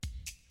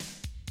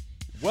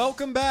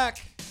Welcome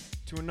back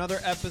to another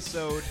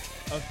episode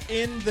of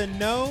In the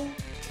Know.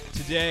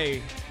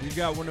 Today, we've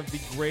got one of the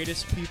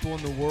greatest people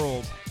in the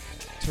world,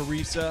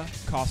 Teresa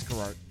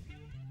Coscarart.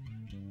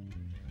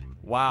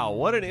 Wow,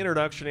 what an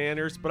introduction,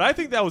 Anders. But I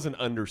think that was an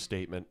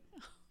understatement.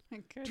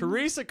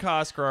 Teresa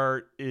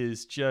Coscarart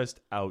is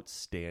just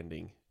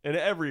outstanding in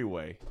every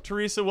way.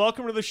 Teresa,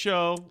 welcome to the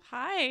show.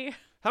 Hi.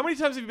 How many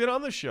times have you been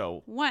on the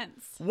show?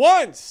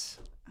 Once.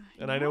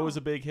 And I know it was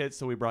a big hit,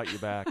 so we brought you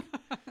back.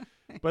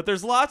 But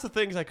there's lots of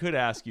things I could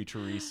ask you,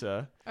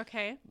 Teresa.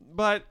 Okay.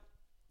 But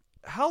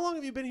how long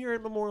have you been here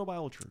at Memorial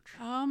Bible Church?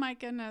 Oh, my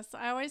goodness.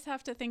 I always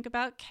have to think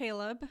about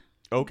Caleb.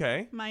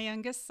 Okay. My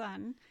youngest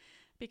son,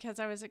 because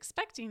I was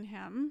expecting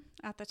him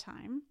at the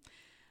time.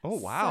 Oh,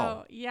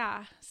 wow. So,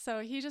 yeah. So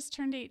he just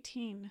turned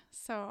 18.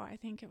 So I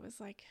think it was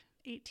like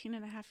 18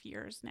 and a half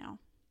years now.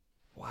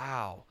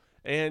 Wow.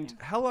 And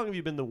how long have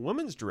you been the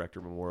women's director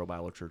of Memorial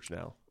Bible Church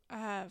now?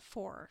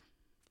 4.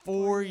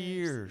 4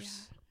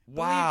 years. Yeah.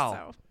 Wow.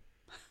 Believe so.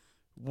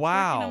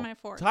 Wow. Working on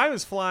my 4th. Time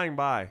is flying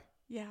by.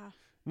 Yeah.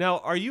 Now,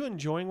 are you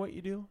enjoying what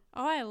you do?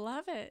 Oh, I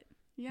love it.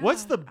 Yeah.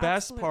 What's the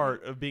best absolutely.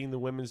 part of being the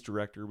women's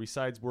director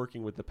besides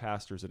working with the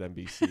pastors at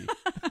MBC?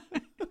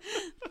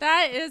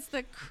 That is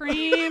the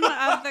cream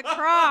of the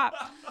crop.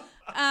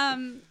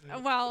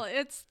 Well,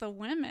 it's the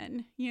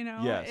women, you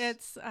know. Yes.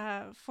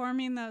 It's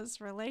forming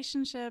those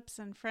relationships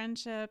and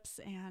friendships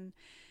and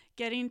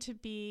getting to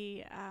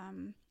be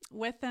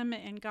with them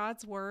in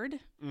God's word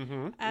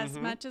as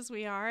much as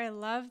we are. I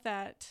love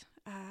that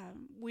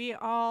we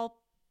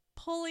all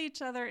pull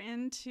each other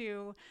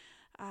into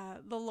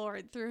the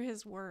Lord through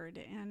his word.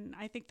 And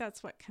I think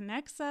that's what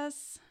connects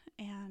us.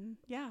 And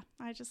yeah,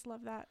 I just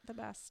love that the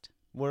best.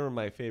 One of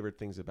my favorite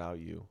things about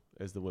you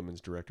as the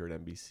women's director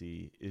at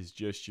MBC is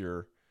just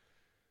your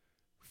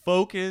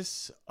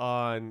focus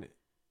on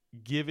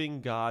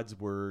giving God's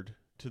word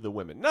to the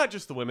women. Not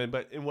just the women,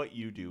 but in what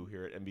you do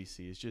here at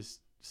MBC is just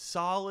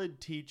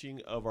solid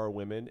teaching of our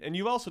women. And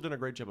you've also done a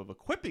great job of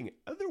equipping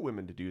other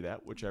women to do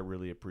that, which I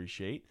really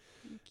appreciate.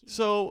 Thank you.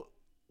 So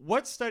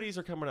what studies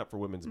are coming up for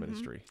women's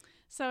ministry?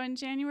 So in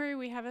January,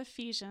 we have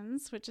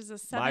Ephesians, which is a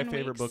 7-week My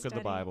favorite book study. of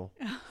the Bible.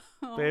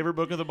 Oh. Favorite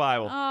book of the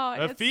Bible. Oh,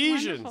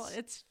 Ephesians. It's wonderful.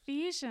 It's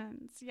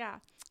Ephesians. Yeah,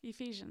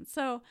 Ephesians.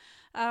 So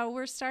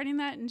we're starting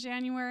that in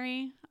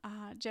January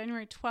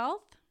 12th,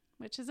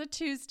 which is a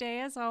Tuesday,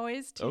 as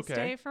always.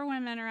 Tuesday for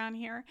women around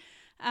here.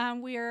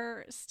 We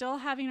are still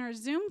having our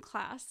Zoom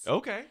class.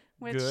 Okay,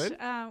 which good.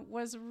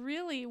 Was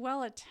really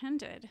well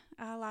attended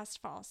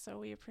last fall. So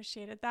we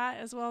appreciated that,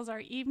 as well as our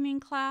evening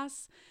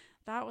class.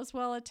 That was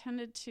well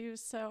attended too.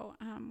 So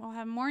we'll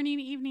have morning,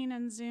 evening,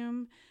 and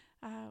Zoom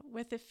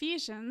with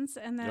Ephesians.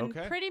 And then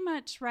pretty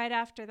much right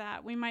after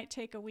that, we might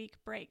take a week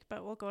break,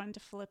 but we'll go into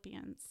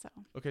Philippians.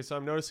 Okay, so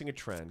I'm noticing a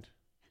trend.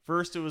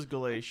 First it was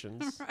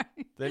Galatians,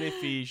 Right. then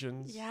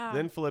Ephesians, Yeah.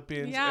 then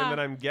Philippians, Yeah. and then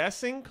I'm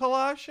guessing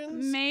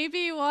Colossians?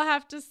 Maybe we'll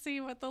have to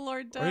see what the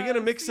Lord does. Are you going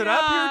to mix it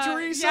up here,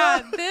 Teresa?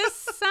 Yeah, this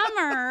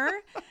summer,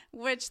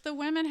 which the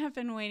women have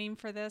been waiting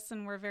for this,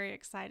 and we're very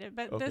excited.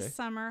 But this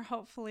summer,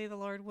 hopefully, the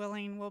Lord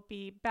willing, we'll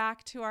be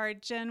back to our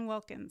Jen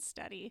Wilkins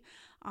study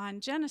on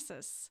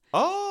Genesis.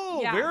 Oh,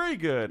 Yeah. very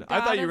good. I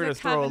God thought you were of going the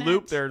to throw a loop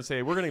covenant. there and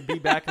say, we're going to be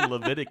back in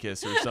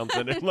Leviticus or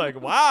something. And like,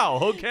 wow,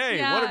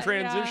 okay, what a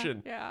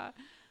transition. Yeah.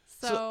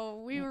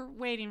 So we were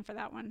waiting for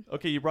that one.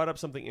 Okay, you brought up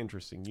something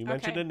interesting. You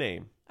mentioned a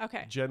name,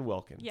 Okay. Jen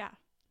Wilkins. Yeah.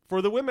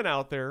 For the women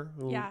out there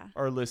who Yeah.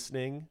 are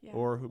listening Yeah.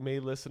 or who may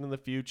listen in the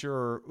future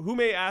or who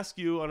may ask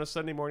you on a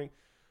Sunday morning,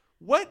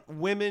 what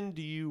women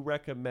do you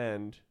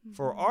recommend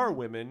for our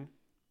women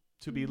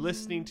to be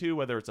listening to,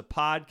 whether it's a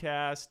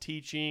podcast,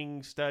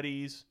 teaching,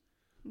 studies?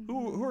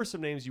 Who are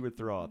some names you would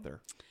throw out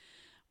there?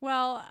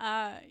 Well,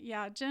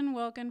 Jen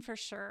Wilkin for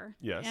sure.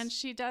 Yes. And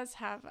she does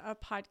have a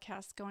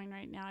podcast going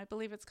right now. I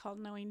believe it's called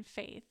Knowing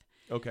Faith.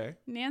 Okay.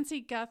 Nancy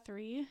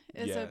Guthrie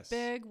is Yes. a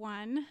big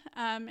one.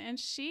 And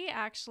she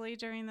actually,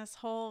 during this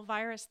whole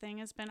virus thing,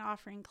 has been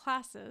offering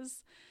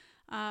classes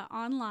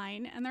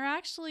online. And they're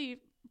actually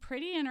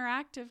pretty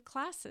interactive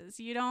classes.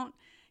 You don't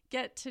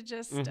get to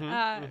just,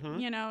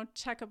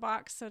 check a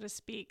box, so to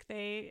speak.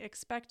 They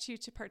expect you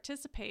to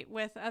participate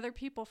with other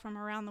people from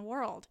around the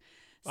world.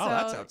 Oh, So,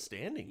 that's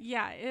outstanding.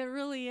 yeah, it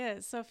really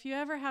is. So if you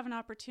ever have an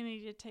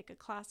opportunity to take a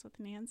class with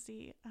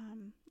Nancy,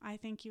 I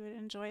think you would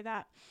enjoy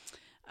that.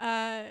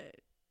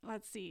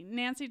 Let's see.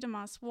 Nancy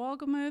DeMoss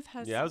Wolgemuth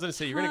has Yeah, I was going to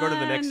say, you're going to go to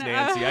the next ton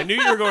Nancy. of- I knew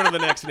you were going to the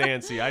next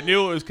Nancy. I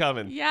knew it was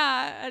coming.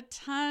 Yeah, a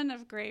ton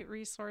of great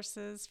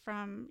resources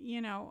from,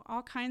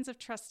 all kinds of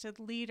trusted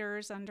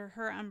leaders under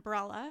her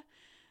umbrella.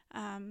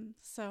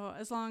 So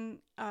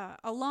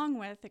along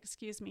with,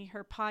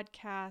 her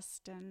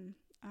podcast and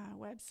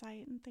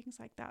website and things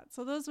like that.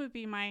 So those would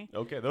be my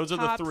Those are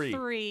top the three.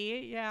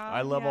 3. Yeah.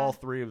 I love all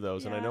 3 of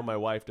those, and I Yeah. know my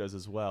wife does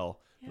as well.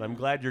 And I'm Yeah.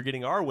 glad you're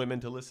getting our women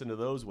to listen to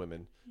those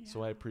women. Yeah.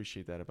 So I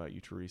appreciate that about you,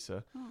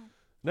 Teresa. Oh.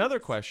 Another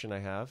question I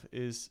have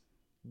is,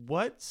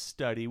 what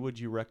study would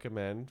you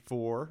recommend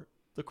for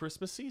the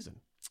Christmas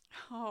season?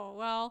 Oh,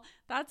 well,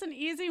 that's an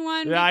easy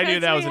one. Yeah, I knew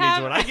because that was we an easy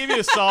have- one. I gave you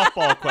a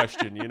softball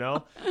question,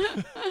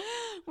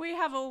 We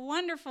have a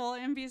wonderful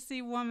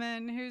MBC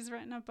woman who's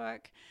written a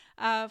book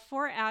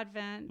for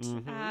Advent,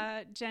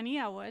 Jenny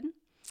Elwood.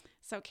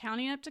 So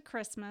Counting Up to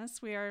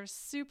Christmas, we are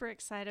super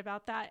excited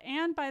about that.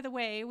 And by the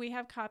way, we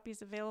have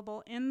copies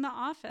available in the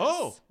office.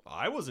 Oh,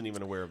 I wasn't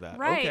even aware of that.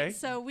 Right. Okay.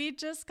 So we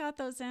just got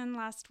those in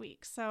last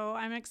week. So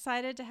I'm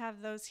excited to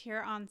have those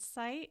here on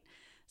site.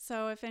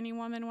 So if any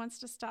woman wants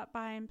to stop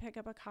by and pick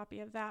up a copy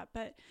of that.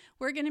 But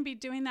we're going to be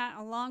doing that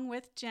along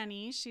with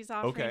Jenny. She's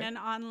offering an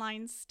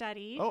online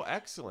study. Oh,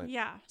 excellent.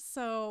 Yeah.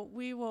 So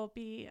we will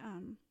be,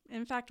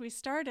 in fact, we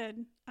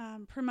started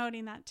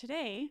promoting that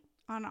today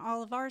on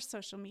all of our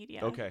social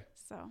media. Okay.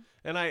 So.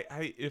 And I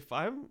if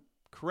I'm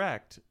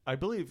correct, I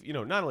believe,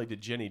 not only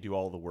did Jenny do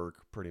all the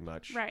work pretty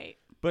much. Right.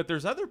 But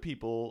there's other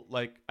people,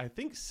 like I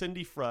think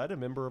Cindy Frudd, a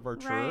member of our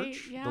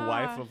church, yeah. the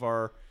wife of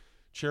our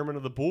chairman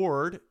of the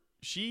board,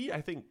 she,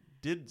 I think,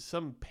 did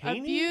some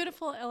painting. A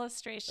beautiful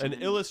illustration.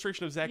 An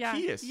illustration of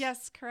Zacchaeus. Yeah.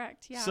 Yes,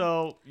 correct. Yeah.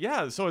 So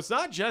it's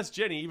not just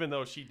Jenny, even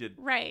though she did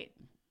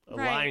a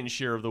lion's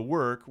share of the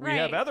work. We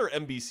have other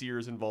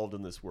MBCers involved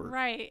in this work.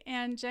 Right.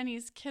 And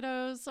Jenny's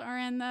kiddos are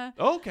in the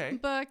book.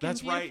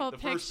 That's and beautiful right. The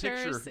pictures.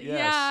 first picture. Yes.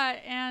 Yeah.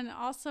 And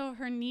also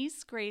her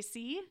niece,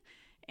 Gracie.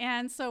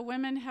 And so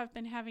women have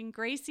been having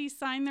Gracie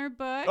sign their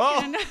book.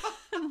 Oh. And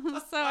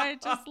so I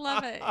just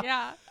love it.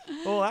 Yeah.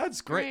 Well,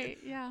 that's great.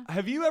 Yeah.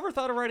 Have you ever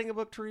thought of writing a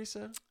book,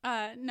 Teresa?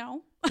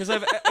 No. Because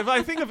if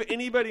I think of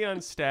anybody on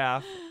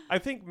staff, I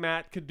think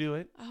Matt could do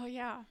it. Oh,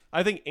 yeah.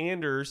 I think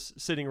Anders,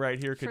 sitting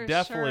right here, could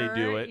definitely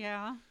do it.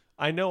 Yeah.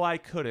 I know I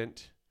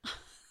couldn't.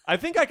 I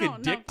think I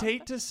could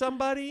dictate to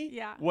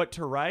somebody what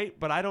to write,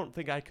 but I don't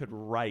think I could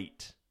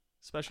write,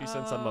 especially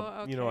since I'm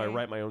I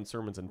write my own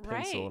sermons in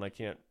pencil, and I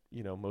can't,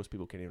 most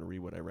people can't even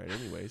read what I write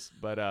anyways.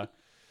 But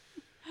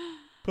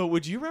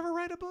would you ever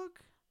write a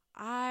book?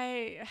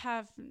 I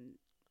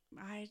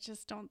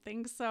just don't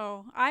think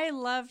so. I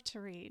love to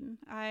read.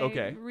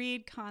 I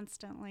read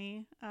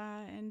constantly.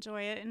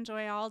 Enjoy it.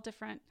 Enjoy all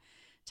different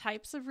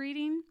types of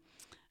reading.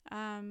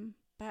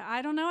 But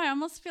I don't know. I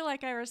almost feel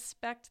like I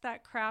respect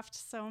that craft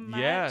so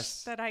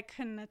much that I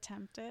couldn't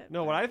attempt it.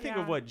 No, when I think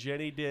of what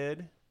Jenny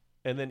did,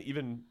 and then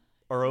even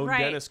our own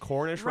Dennis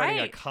Cornish writing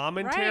a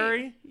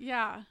commentary,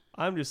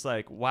 I'm just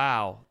like,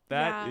 wow,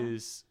 that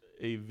is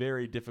a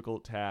very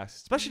difficult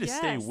task, especially to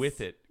stay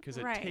with it, because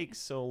it takes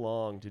so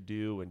long to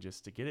do, and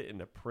just to get it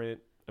into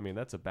print. I mean,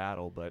 that's a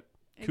battle, but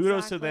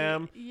kudos to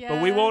them. Yes,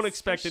 but we won't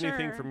expect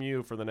anything from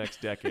you for the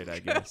next decade, I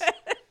guess.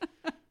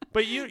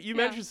 But you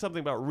mentioned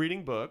something about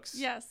reading books.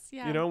 Yes,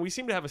 yeah. We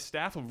seem to have a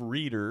staff of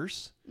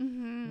readers.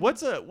 Mm-hmm.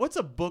 What's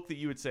a book that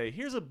you would say,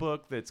 here's a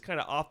book that's kind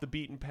of off the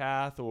beaten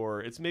path,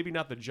 or it's maybe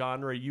not the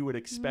genre you would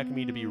expect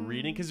me to be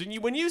reading? Because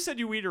when you said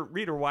you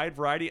read a wide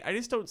variety, I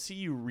just don't see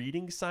you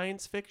reading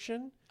science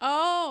fiction.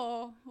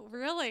 Oh,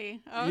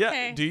 really? Okay.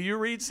 Yeah. Do you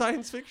read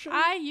science fiction?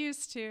 I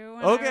used to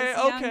when I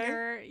was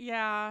younger.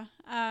 Yeah.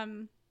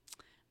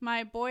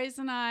 My boys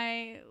and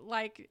I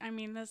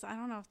this, I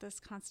don't know if this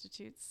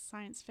constitutes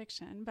science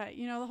fiction, but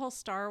the whole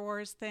Star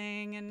Wars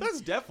thing and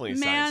that's definitely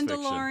science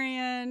fiction.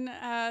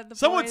 Mandalorian.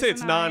 Some would say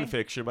it's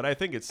nonfiction, but I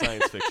think it's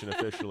science fiction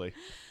officially.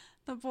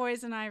 The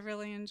boys and I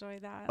really enjoy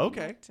that.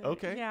 Okay.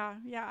 Yeah.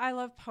 I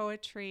love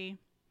poetry.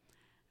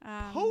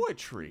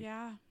 Poetry?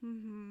 Yeah.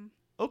 Mm-hmm.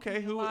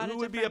 Okay. Who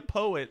would be a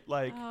poet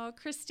like? Oh,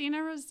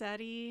 Christina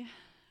Rossetti.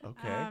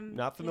 Okay.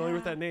 Not familiar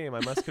with that name,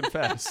 I must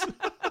confess.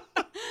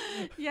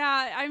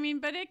 Yeah,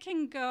 but it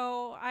can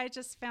go. I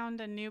just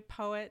found a new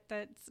poet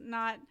that's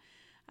not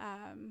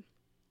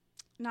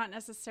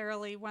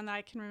necessarily one that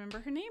I can remember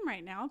her name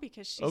right now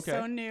because she's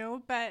so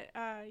new. But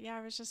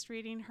I was just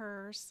reading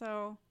her.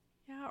 So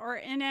or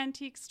in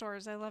antique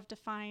stores, I love to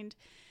find.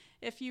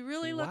 If you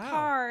really look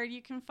hard,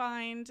 you can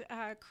find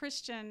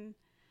Christian,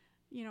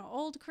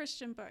 old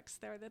Christian books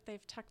there that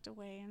they've tucked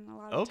away in a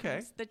lot of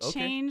times. The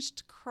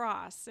Changed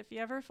Cross. If you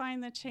ever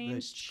find the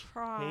Changed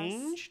Cross.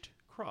 Changed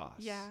Cross.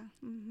 Yeah.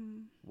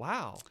 Mm-hmm.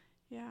 Wow.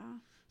 Yeah.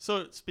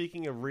 So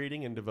speaking of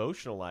reading and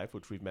devotional life,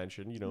 which we've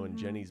mentioned, in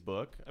Jenny's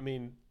book,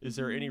 is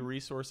there any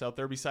resource out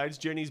there besides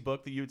Jenny's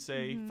book that you would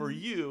say for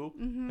you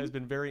has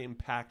been very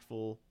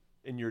impactful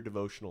in your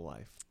devotional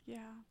life? Yeah.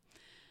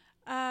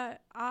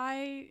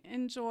 I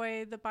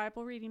enjoy the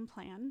Bible reading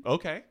plan.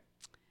 Okay.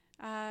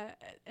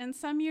 And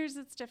some years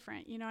it's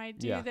different. I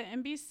do the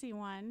MBC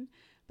one,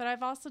 but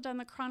I've also done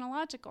the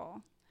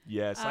chronological.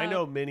 Yes, I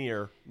know many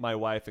my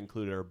wife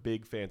included, are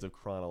big fans of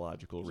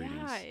chronological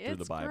readings through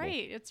the Bible. Yeah, it's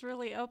great. It's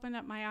really opened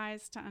up my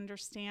eyes to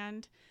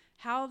understand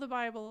how the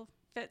Bible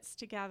fits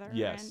together.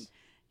 Yes.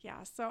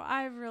 And so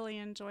I've really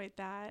enjoyed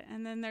that.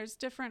 And then there's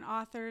different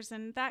authors,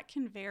 and that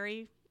can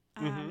vary,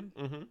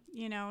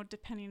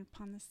 depending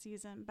upon the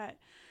season. But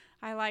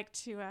I like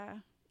to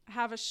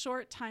have a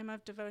short time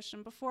of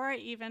devotion before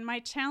my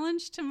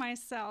challenge to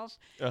myself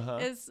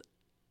is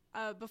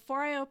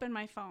before I open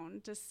my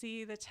phone to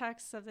see the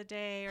texts of the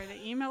day or the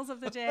emails of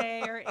the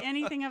day or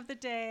anything of the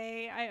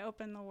day, I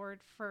open the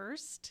Word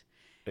first.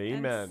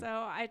 Amen. And so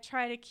I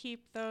try to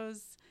keep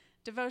those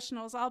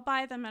devotionals. I'll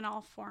buy them in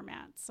all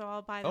formats. So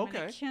I'll buy them in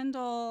a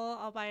Kindle.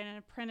 I'll buy it in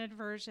a printed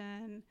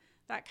version.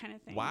 that kind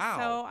of thing. Wow.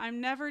 So I'm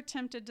never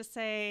tempted to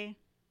say,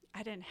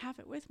 I didn't have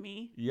it with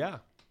me. Yeah.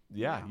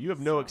 Yeah. No, You have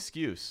no so-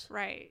 excuse.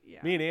 Right.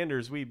 Yeah. Me and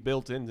Anders, we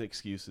built in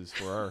excuses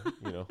for our,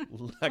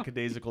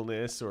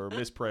 lackadaisicalness or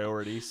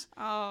mispriorities.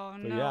 Oh,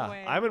 But no yeah,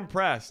 way. I'm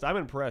impressed. I'm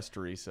impressed,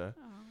 Teresa.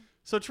 Oh.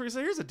 So, Teresa,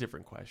 here's a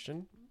different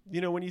question.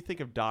 When you think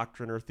of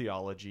doctrine or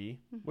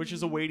theology, which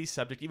is a weighty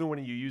subject, even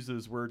when you use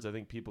those words, I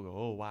think people go,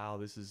 oh, wow,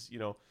 this is,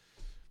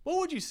 what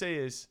would you say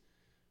is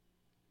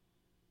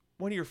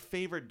one of your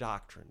favorite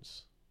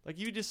doctrines? Like,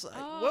 you just, like,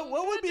 Oh,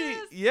 what would be,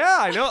 goodness. yeah,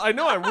 I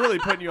know I'm really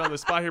putting you on the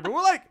spot here, but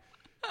we're like,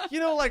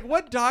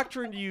 what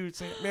doctrine do you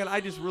say, man, I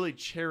just really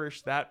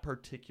cherish that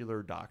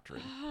particular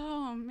doctrine?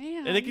 Oh,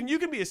 man. And you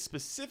can be as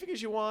specific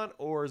as you want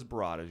or as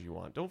broad as you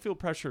want. Don't feel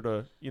pressure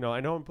to, I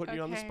know I'm putting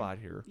you on the Okay. spot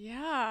here.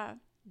 Yeah,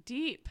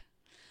 deep.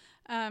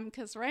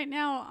 Because right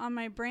now on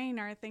my brain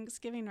are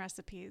Thanksgiving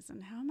recipes,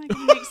 and how am I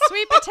going to make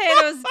sweet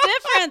potatoes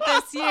different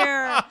this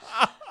year?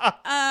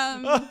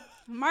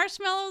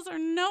 Marshmallows or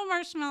no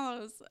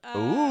marshmallows?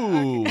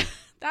 Ooh. Okay.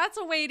 That's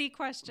a weighty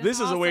question. This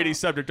is a also. weighty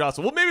subject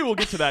also. Well, maybe we'll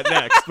get to that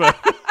next. But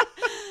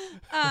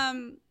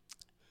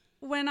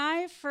When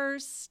I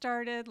first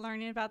started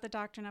learning about the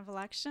doctrine of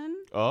election,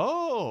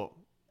 oh,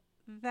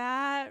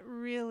 that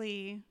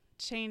really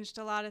changed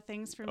a lot of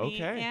things for me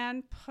Okay.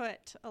 and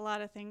put a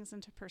lot of things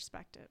into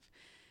perspective.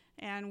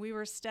 And we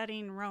were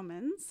studying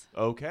Romans,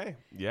 okay.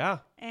 Yeah.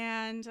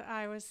 and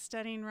I was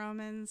studying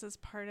Romans as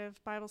part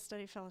of Bible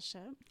Study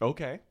Fellowship.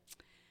 Okay.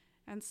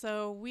 And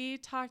so we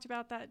talked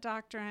about that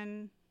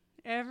doctrine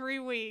every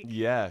week.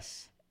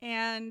 Yes.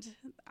 And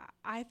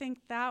I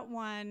think that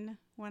one,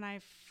 when I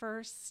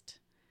first,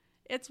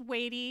 it's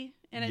weighty,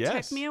 and it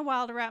Yes. took me a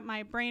while to wrap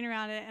my brain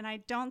around it, and I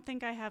don't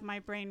think I have my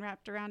brain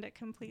wrapped around it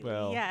completely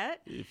Well,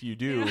 yet. if you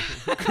do,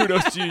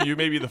 kudos to you. You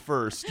may be the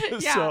first.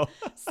 Yeah. So,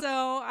 So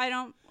I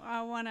don't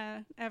want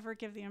to ever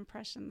give the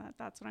impression that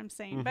that's what I'm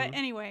saying. But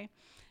anyway,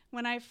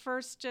 when I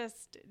first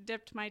just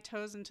dipped my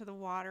toes into the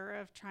water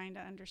of trying to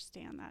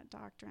understand that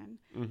doctrine,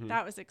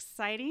 that was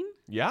exciting.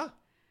 yeah.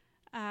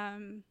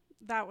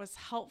 That was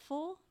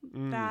helpful.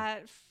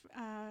 That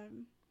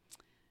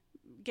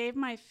gave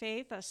my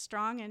faith a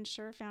strong and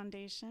sure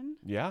foundation.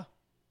 Yeah.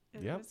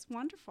 It Yep. was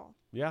wonderful.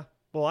 Yeah.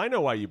 Well, I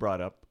know why you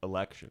brought up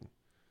election.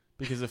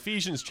 Because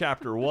Ephesians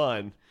chapter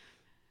 1,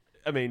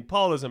 I mean,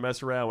 Paul doesn't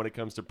mess around when it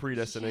comes to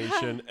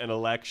predestination and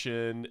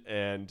election.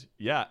 And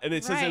and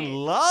it says in Right.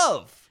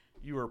 love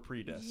you are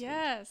predestined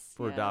Yes.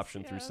 for yes,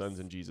 adoption through yes. sons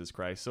in Jesus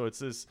Christ. So it's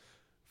this,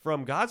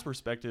 from God's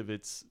perspective,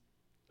 it's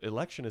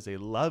election is a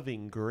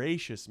loving,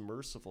 gracious,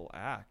 merciful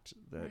act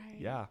that,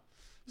 Right.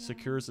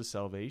 secures the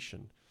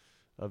salvation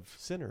of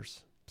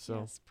sinners. So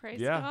Yes, praise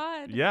yeah,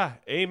 God. yeah,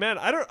 amen.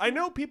 I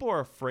know people are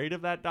afraid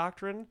of that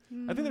doctrine.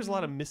 I think there's a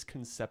lot of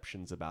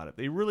misconceptions about it.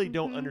 They really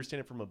don't understand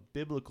it from a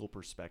biblical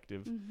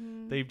perspective.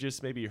 They've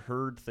just maybe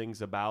heard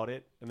things about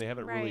it and they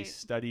haven't really Right.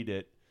 studied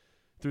it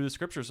through the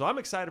scriptures. So I'm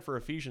excited for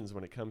Ephesians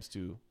when it comes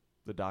to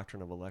the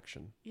doctrine of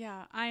election.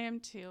 Yeah, I am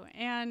too.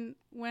 And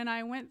when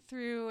I went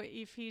through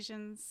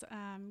Ephesians,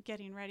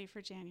 getting ready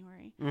for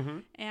January,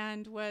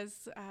 and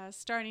was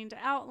starting to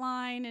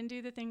outline and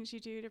do the things you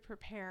do to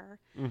prepare,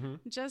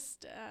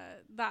 just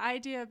the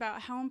idea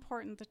about how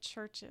important the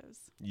church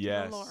is to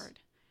Yes. the Lord.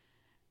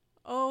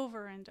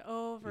 Over and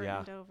over Yeah.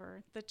 and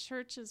over. The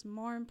church is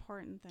more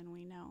important than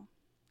we know.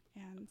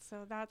 And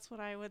so that's what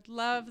I would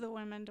love the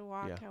women to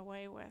walk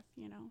away with,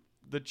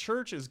 The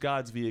church is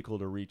God's vehicle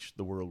to reach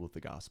the world with the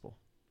gospel.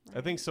 I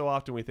Right. think so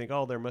often we think,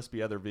 oh, there must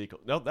be other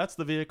vehicles. No, that's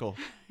the vehicle.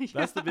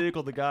 That's the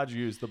vehicle that God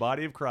used, the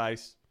body of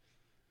Christ,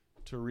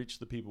 to reach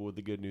the people with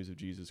the good news of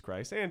Jesus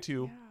Christ and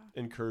to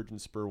encourage and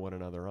spur one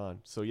another on.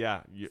 So,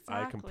 I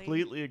Exactly.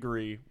 completely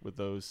agree with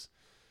those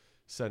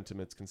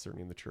sentiments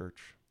concerning the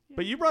church.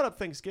 But you brought up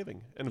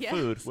Thanksgiving and Yes.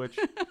 food, which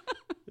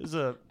is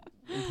a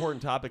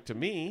important topic to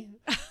me.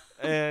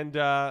 And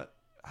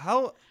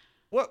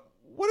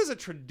what is a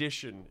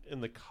tradition in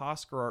the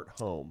Coscarart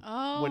home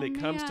when it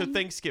comes to man.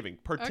 Thanksgiving,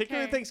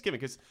 particularly Okay. Thanksgiving?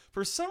 Because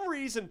for some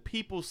reason,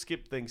 people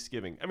skip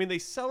Thanksgiving. I mean, they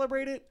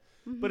celebrate it,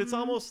 but it's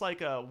almost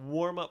like a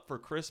warm up for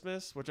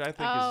Christmas, which I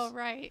think is,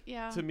 right.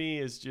 Yeah. to me,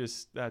 is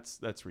just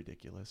that's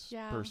ridiculous,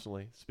 Yeah.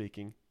 personally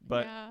speaking.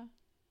 But yeah.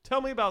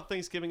 tell me about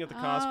Thanksgiving at the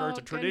Coscarart. It's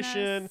a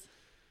tradition. Goodness.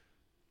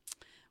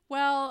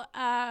 Well,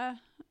 I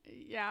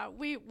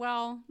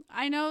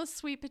know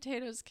sweet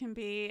potatoes can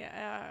be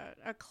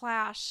a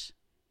clash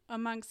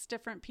amongst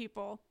different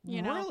people,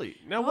 Really?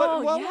 Now,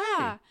 what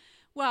way?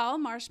 Well,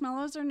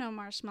 marshmallows or no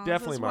marshmallows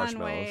Definitely is one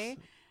marshmallows. way.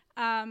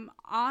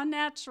 Au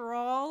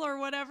natural or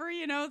whatever,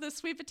 the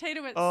sweet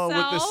potato itself. Oh,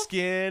 with the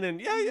skin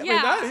and I mean,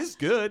 that is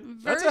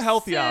good. That's a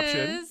healthy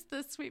option. Versus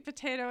the sweet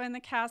potato in the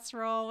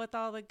casserole with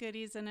all the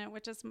goodies in it,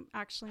 which is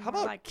actually How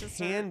more about like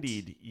dessert.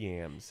 candied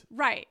yams?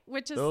 Right,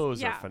 which is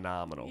Those are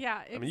phenomenal.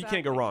 Yeah, I mean, you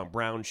can't go exactly. wrong.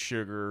 Brown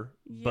sugar,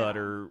 Yeah.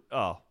 butter.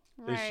 Oh,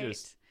 Right. it's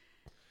just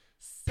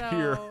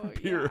so,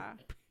 pure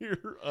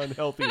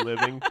unhealthy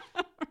living.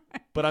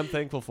 But I'm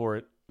thankful for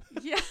it.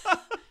 Yeah.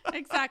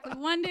 exactly.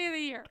 One day of the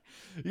year.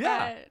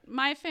 Yeah. But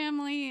my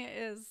family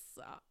is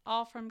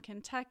all from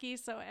Kentucky,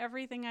 so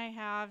everything I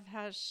have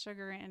has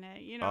sugar in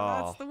it. You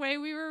know, that's the way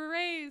we were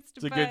raised.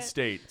 It's a good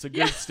state. It's a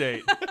good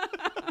state.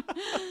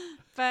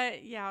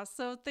 But yeah,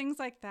 so things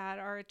like that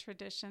are a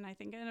tradition, I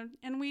think.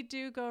 And we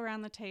do go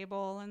around the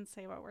table and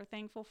say what we're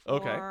thankful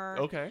for.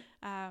 Okay.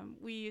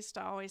 We used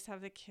to always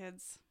have the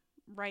kids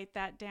write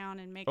that down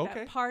and make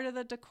Okay. that part of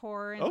the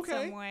decor in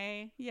some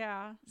way.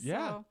 Yeah.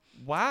 Yeah. So,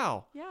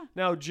 Wow. yeah.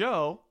 Now,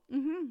 Joe,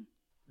 Mm-hmm.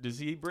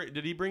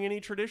 did he bring any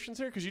traditions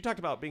here? Because you talked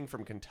about being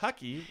from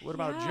Kentucky. What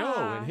about Yeah.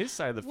 Joe and his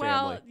side of the family?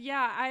 Well,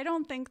 yeah, I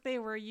don't think they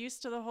were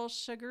used to the whole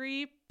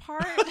sugary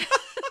part.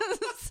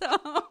 So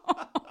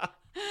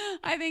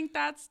I think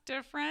that's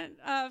different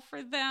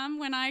for them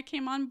when I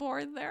came on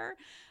board there.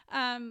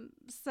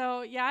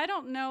 So yeah, I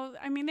don't know.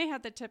 I mean, they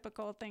had the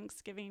typical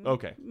Thanksgiving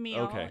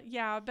meal. Okay.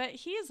 Yeah, but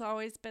he's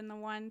always been the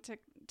one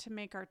to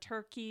make our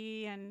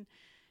turkey, and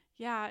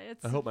yeah,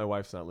 it's. I hope my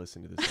wife's not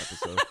listening to this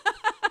episode.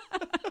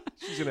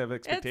 She's gonna have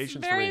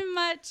expectations it's very for me.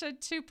 much a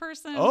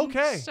two-person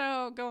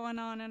show going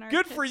on in our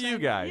Good kitchen. for you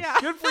guys. Yeah.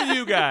 Good for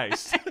you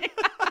guys.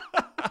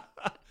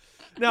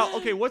 Now,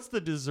 okay, what's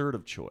the dessert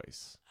of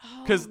choice?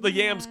 Because the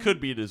yams could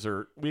be a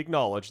dessert. We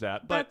acknowledge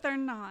that. But they're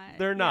not.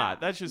 They're not.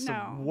 Yeah. That's just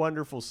a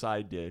wonderful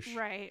side dish.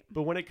 Right.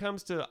 But when it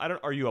comes to,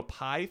 are you a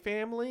pie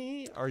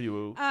family? Are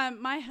you?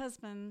 My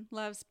husband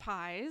loves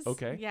pies.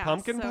 Okay. Yeah,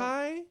 Pumpkin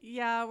pie?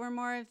 Yeah, we're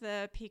more of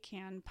the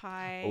pecan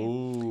pie.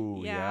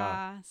 Oh,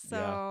 yeah.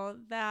 So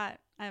that,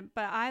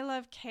 but I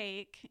love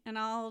cake, and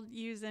I'll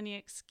use any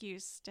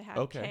excuse to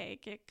have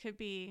cake. It could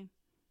be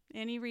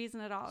any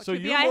reason at all. It so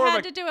could be you're I more had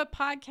of to do a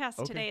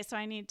podcast today, so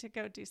I need to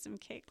go do some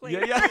cake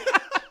later. Yeah.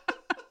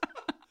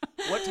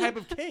 What type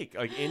of cake?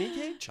 Like any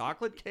cake?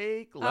 Chocolate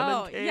cake?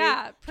 Lemon cake?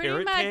 Yeah, pretty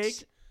carrot much.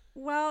 Cake?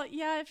 Well,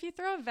 yeah, if you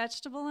throw a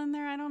vegetable in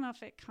there, I don't know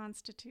if it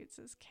constitutes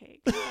as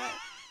cake. But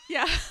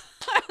yeah,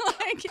 I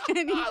like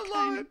any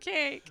kind of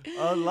cake.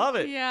 I love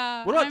it.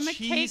 Yeah. What about I'm a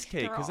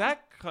cheesecake? Because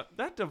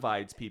that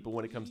divides people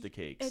when it comes to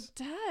cakes. It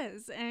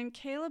does. And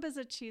Caleb is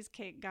a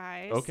cheesecake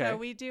guy. Okay. So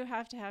we do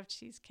have to have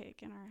cheesecake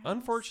in our house.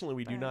 Unfortunately,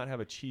 we do not have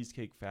a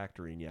cheesecake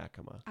factory in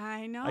Yakima.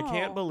 I know. I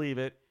can't believe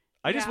it.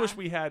 I just wish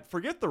we had,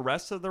 forget the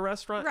rest of the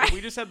restaurant. Right. We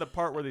just had the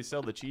part where they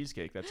sell the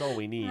cheesecake. That's all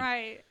we need.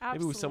 Right.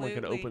 Absolutely. Maybe someone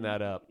could open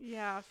that up.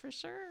 Yeah, for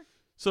sure.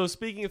 So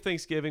speaking of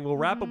Thanksgiving, we'll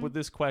wrap up with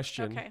this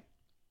question. Okay.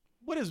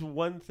 What is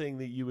one thing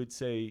that you would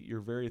say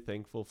you're very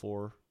thankful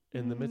for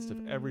in the midst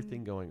of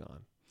everything going on?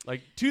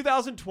 Like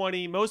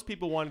 2020, most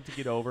people wanted to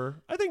get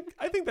over. I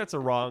think that's a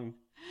wrong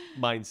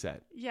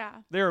mindset. Yeah.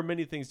 There are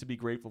many things to be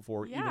grateful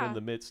for, even Yeah. in the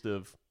midst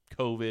of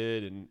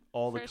COVID and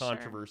all the For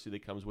controversy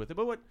that comes with it.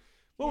 But what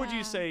would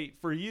you say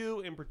for you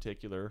in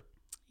particular?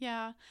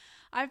 Yeah.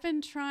 I've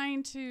been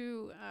trying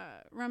to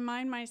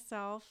remind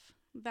myself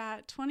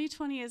that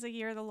 2020 is a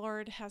year the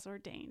Lord has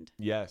ordained.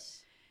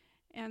 Yes.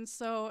 And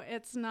so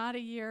it's not a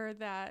year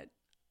that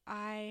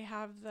I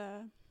have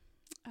the,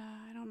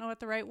 I don't know what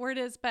the right word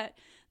is, but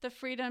the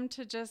freedom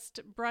to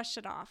just brush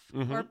it off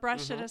or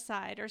brush it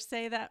aside or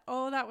say that,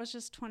 oh, that was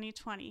just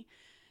 2020.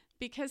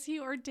 Because he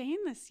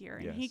ordained this year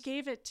and he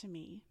gave it to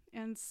me.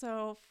 And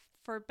so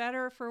for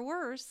better or for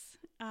worse,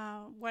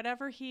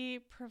 whatever he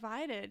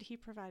provided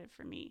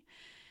for me.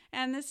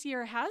 And this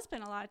year has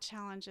been a lot of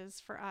challenges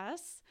for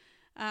us.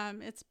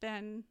 It's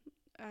been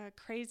a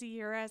crazy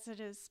year, as it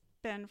has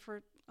been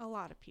for a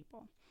lot of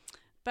people.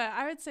 But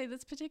I would say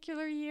this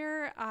particular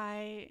year,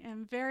 I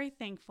am very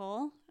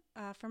thankful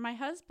for my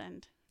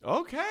husband.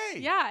 Okay.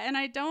 Yeah, and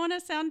I don't want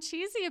to sound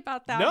cheesy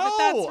about that, No, but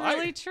that's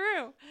really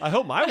true. I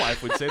hope my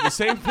wife would say the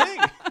same thing.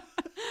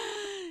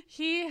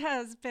 He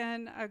has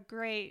been a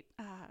great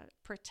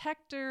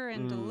protector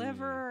and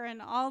deliverer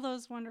and all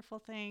those wonderful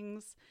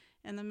things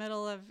in the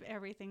middle of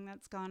everything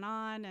that's gone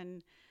on.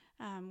 And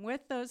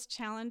with those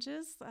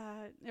challenges,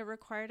 it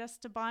required us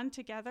to bond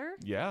together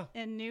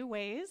in new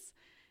ways.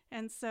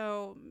 And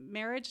so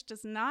marriage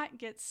does not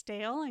get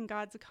stale in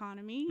God's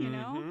economy, you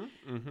know?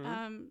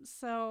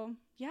 So,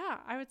 yeah,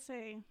 I would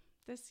say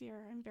this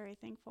year I'm very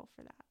thankful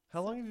for that.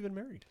 How long have you been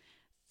married?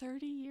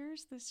 30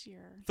 years this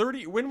year.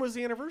 30. When was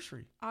the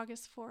anniversary?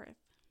 August 4th.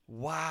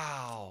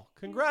 Wow.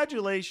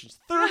 Congratulations.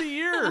 30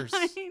 years.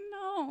 I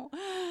know.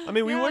 I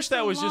mean, we wish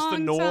that was just the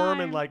norm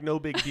and time. like no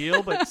big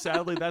deal, but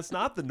sadly that's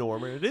not the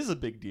norm and it is a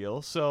big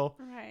deal. So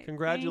Right.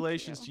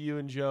 congratulations Thank to you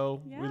and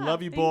Joe. We Yeah,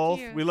 love you thank both.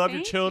 you. We love your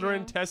Thank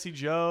children, you. Tessie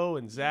Joe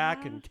and Zach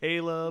Yeah. and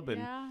Caleb.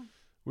 And Yeah.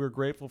 we're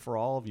grateful for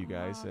all of you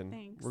guys. Oh, and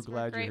thanks. we're We're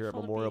glad you're here at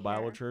grateful to be Memorial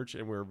Bible here. Church.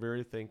 And we're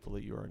very thankful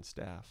that you are on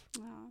staff.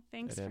 Oh,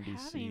 thanks at for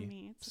MBC. having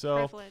me. It's So,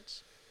 a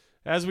privilege.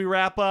 As we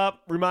wrap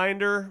up,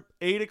 reminder,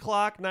 8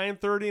 o'clock,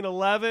 9:30, and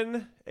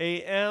 11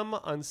 a.m.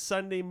 on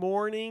Sunday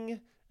morning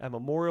at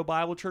Memorial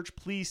Bible Church.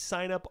 Please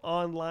sign up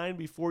online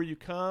before you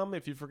come.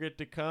 If you forget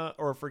to come,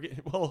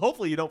 well,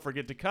 hopefully you don't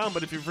forget to come,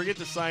 but if you forget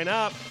to sign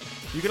up,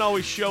 you can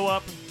always show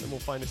up and we'll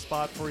find a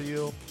spot for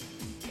you.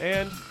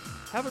 And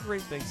have a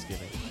great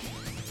Thanksgiving.